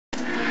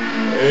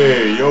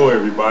Hey, yo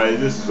everybody,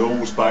 this is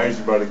Old Spice.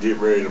 We're about to get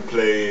ready to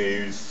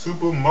play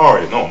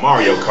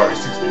Mario Kart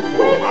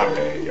 64, my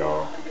bad,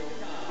 y'all.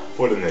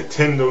 For the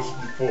Nintendo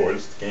 64,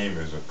 this game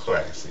is a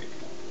classic.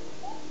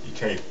 You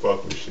can't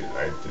fuck with shit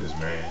like this,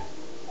 man.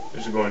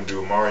 This is going to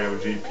do Mario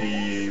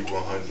GP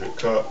 100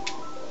 Cup.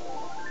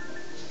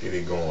 Let's get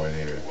it going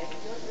here.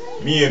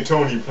 Me and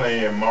Tony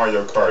playing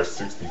Mario Kart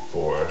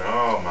 64.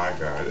 Oh my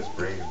god, this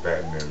brings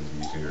back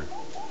memories here.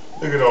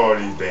 Look at all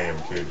these damn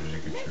characters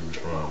you can choose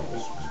from.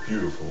 This is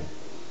beautiful.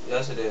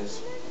 Yes, it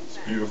is. It's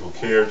beautiful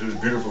characters,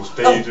 beautiful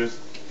stages.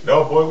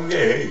 No, boy, we get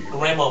hey. The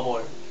Rainbow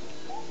Boy.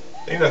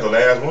 I think that's the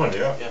last one,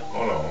 yeah? Yeah.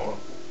 Hold on.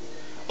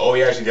 Oh,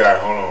 he actually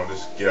got, hold on,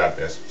 just get out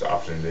that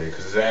option there.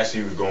 Because it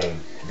actually was going to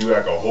do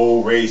like a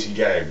whole race. You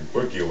got to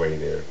work your way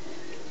there.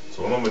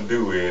 So what I'm going to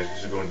do is,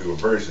 just going to do a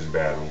versus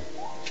battle.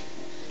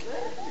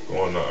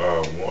 Go on the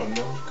one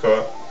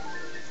cup.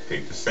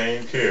 Pick the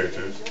same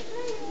characters.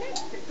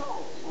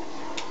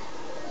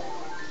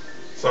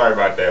 Sorry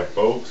about that,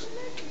 folks.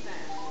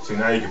 See,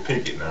 now you can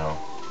pick it now.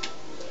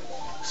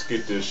 Let's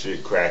get this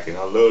shit cracking.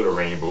 I love the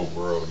Rainbow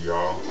World,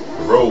 y'all.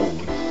 The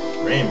road.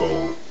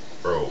 Rainbow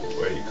Road.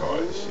 What do you call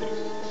this shit?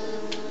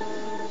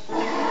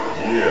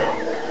 Yeah.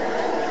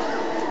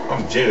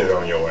 I'm jetted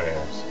on your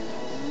ass.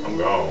 I'm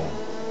gone.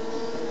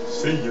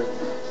 See ya.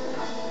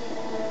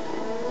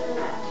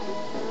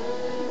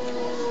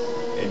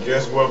 And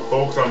guess what,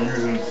 folks? I'm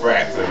using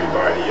Fraps,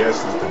 everybody.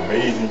 Yes, it's the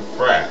amazing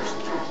Fraps.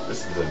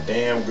 This is a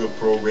damn good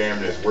program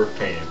that's worth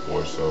paying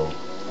for. So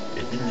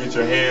if you can get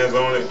your hands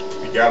on it,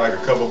 if you got like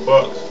a couple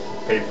bucks,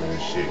 pay for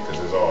this shit because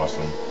it's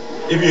awesome.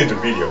 If you're into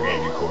video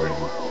game recording.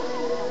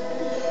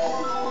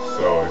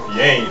 So if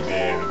you ain't,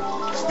 then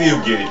still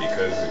get it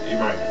because you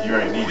might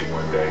need it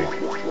one day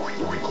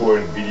for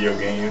recording video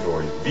games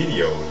or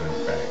videos, in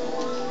fact.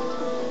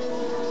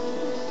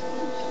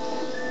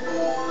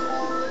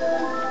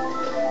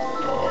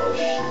 Oh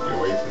shit, get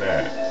away from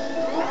that.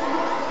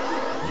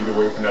 Get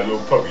away from that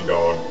little puppy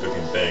dog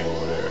looking thing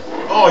over there.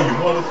 Oh, you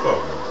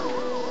motherfucker.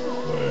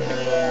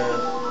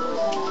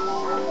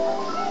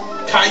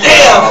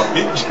 Damn!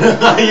 Bitch.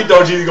 You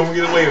thought you was gonna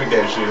get away with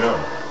that shit, huh?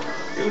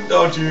 You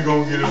thought you was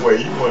gonna get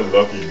away. You wasn't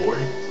lucky, boy.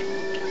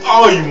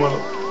 Oh, you mother.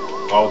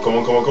 Oh, come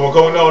on. No.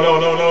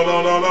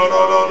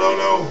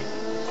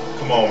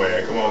 Come on,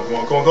 man. Come on.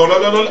 No.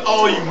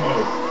 Oh, you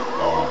mother.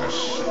 Oh,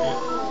 shit.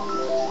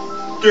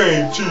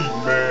 Game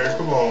cheating, man.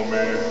 Come on,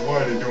 man. Why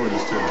are they doing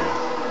this to me?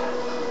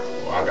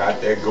 I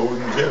got that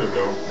golden jetter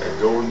though, that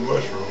golden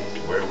mushroom.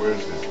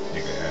 Where's this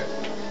nigga at?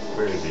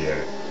 Where is he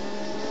at?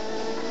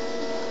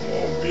 Come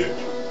on, bitch.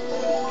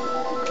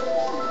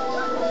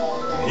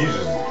 And he's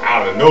just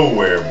out of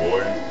nowhere,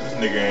 boy. This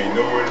nigga ain't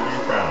nowhere to be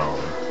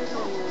found.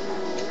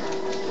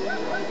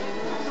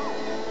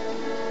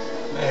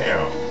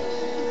 Damn.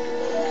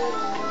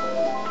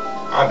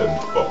 I done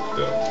fucked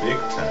up big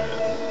time.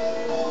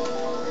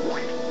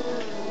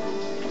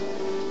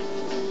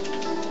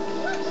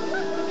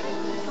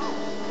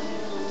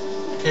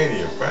 Can't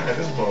even find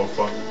this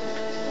motherfucker.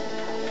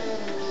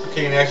 I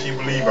can't actually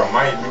believe I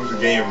might lose a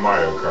game of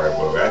Mario Kart,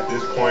 but at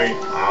this point,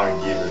 I don't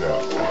give it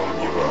up. I don't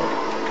give up.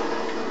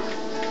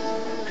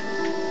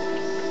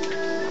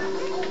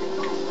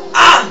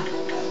 Ah!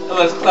 That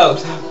was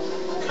close.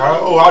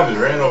 Oh, I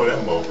just ran over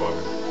that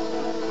motherfucker.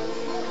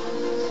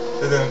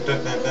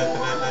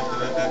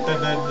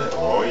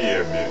 Oh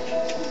yeah, bitch.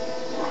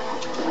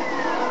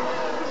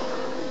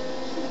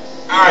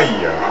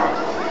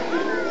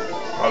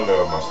 I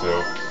love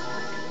myself.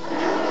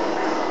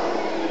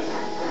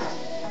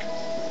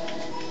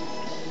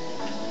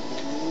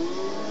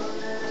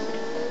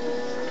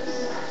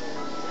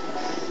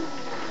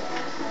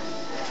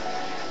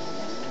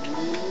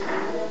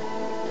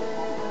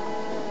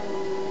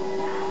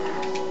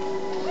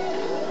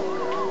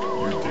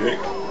 Dick.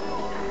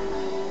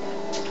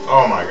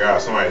 Oh my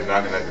god, somebody's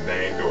knocking at the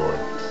dang door.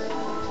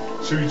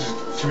 Should we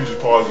just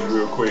pause this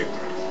real quick?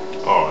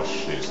 Oh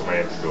shit, somebody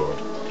at the door.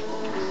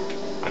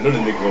 I know the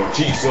nigga gonna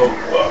cheat, so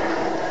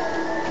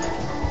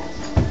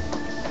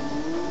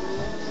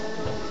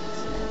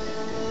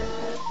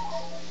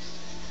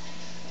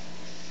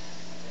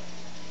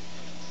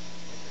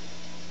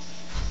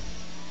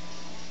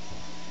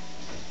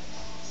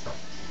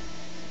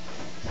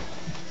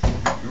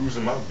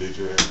losing my bitch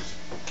ass.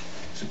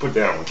 Should put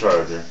down my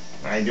charger.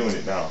 I ain't doing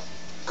it now.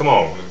 Come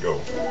on, let's go.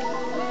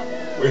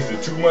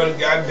 Wasted too much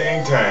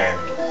goddamn time.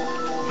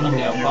 Look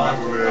at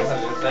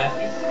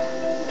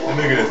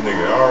this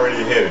nigga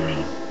already ahead of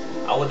me.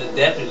 I would have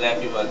definitely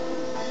left you, but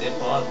didn't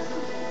pause.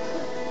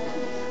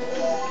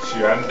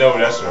 Shit, I know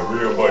that's a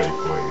real buddy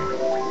for you.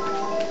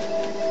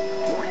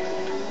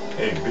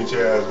 Hey, bitch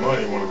ass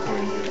money wanna come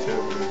in here and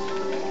tell me this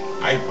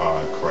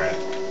iPod crap.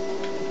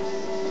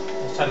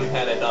 Let's try to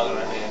have that dog in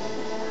our hand.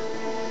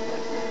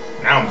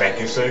 Now I'm back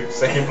in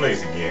second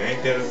place again.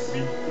 Ain't that a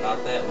beat?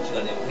 Not that, but you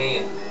got them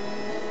hand.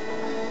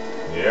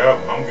 Yeah,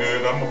 I'm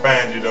good. I'm gonna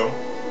find you though.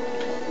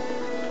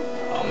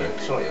 I'm gonna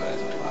show your ass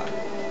my body.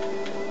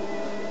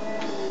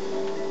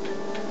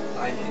 I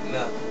ain't getting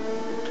nothing.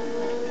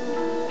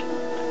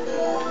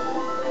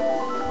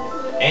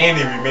 And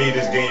they remade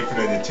this game for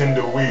the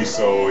Nintendo Wii,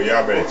 so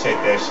y'all better check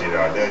that shit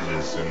out. That's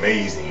just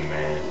amazing,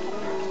 man.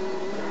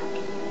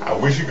 I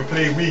wish you could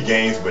play Wii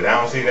games, but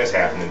I don't see that's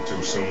happening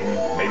too soon.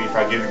 Maybe if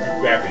I get a good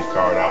graphics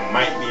card, I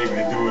might be able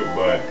to do it,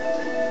 but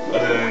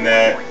other than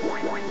that,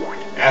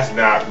 that's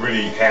not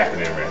really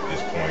happening at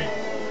this point.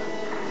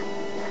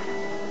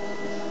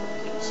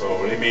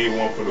 So they made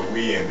one for the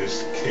Wii and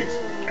this kicks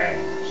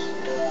ass.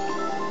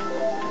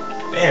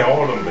 Damn,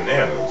 all them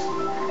bananas.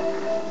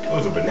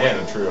 There's a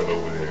banana trail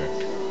over there.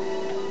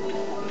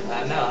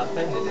 I know, I've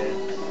been to there.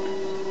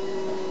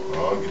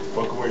 Oh, get the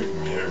fuck away from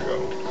me. There we go.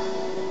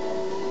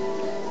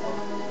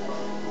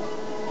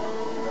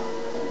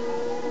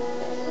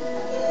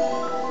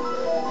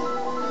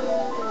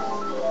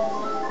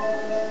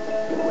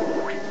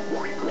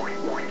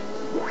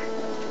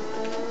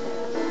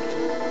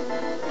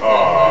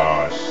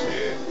 Oh,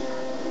 shit.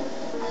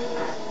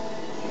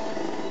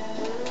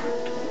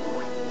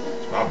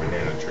 It's my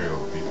banana trail,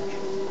 bitch.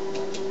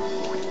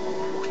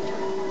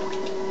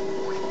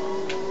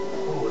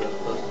 Ooh, that's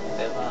close to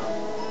that bomb.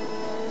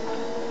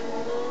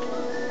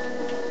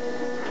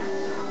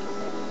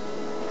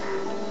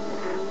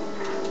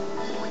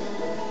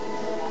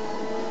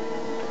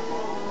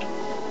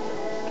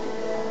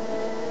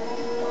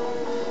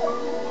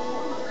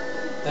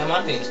 Damn,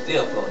 my thing's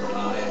still floating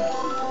around here.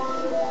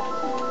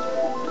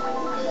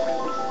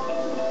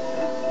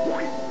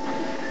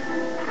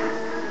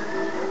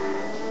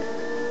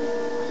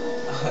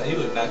 You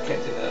was not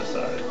catching that,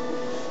 sorry.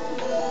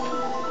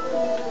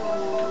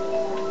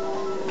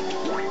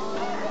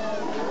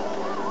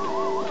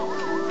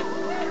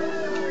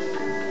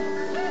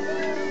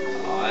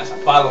 Oh, that's a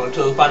follower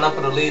too. Find out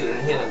for the leader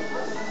and hit him.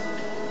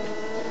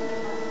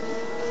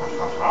 Ha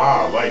ha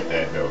ha, I like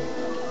that though.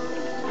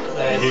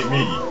 It hit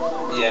me.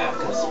 Yeah,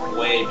 because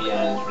way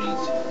beyond his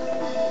reach.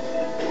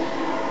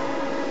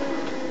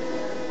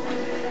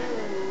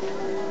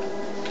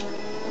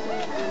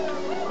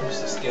 I'm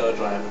just a skill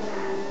driver.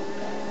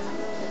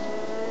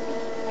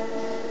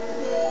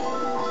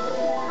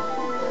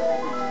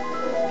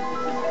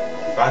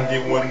 If I can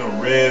get one of them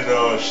red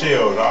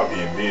shells, I'll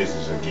be in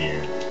business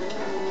again.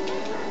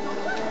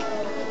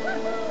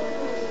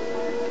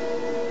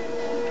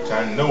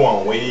 I know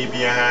I'm way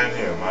behind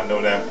him. I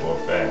know that for a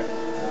fact.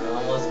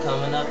 Almost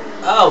coming up.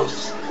 Oh,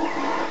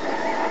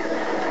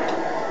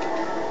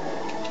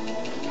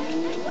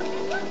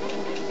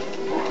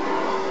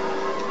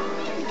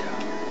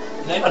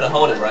 now you gotta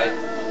hold it, right?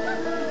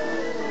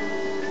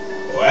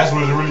 Oh, that's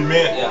what it really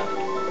meant? Yeah.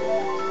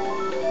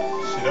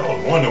 Shit, I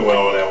was wondering what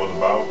all that was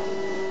about.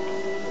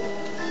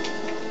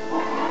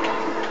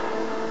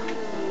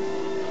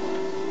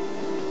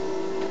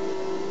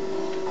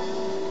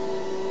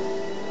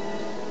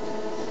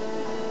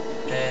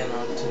 And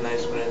on to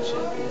nice grand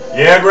champion.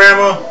 Yeah,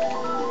 Grandma?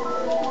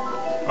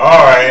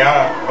 Alright,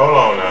 hold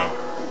on now.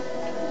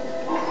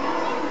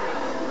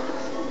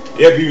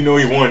 Yep, you know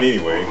he won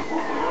anyway.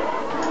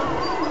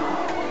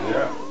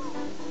 Yeah.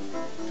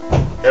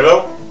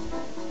 Hello?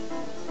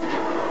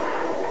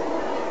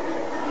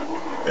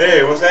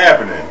 Hey, what's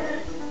happening?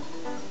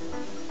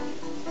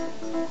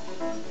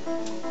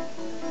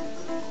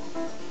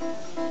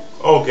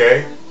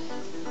 Okay.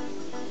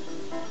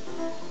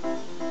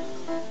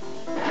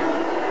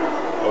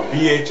 A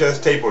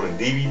VHS tape on a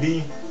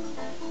DVD?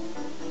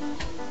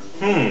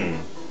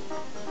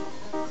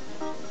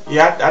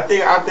 Yeah, I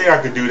think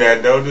I could do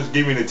that though. Just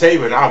give me the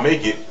tape and I'll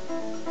make it.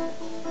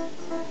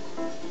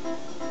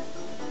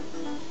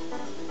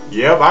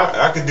 Yep,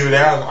 I could do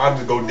that. I'll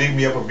just go dig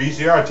me up a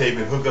VCR tape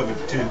and hook up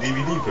it to the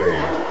DVD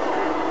player.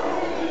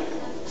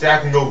 See, I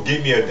can go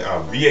get me a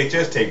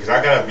VHS tape because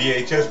I got a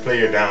VHS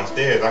player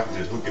downstairs. I can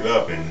just hook it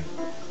up and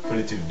put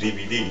it to the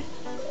DVD.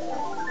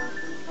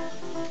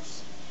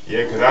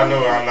 Yeah, because I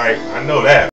know that.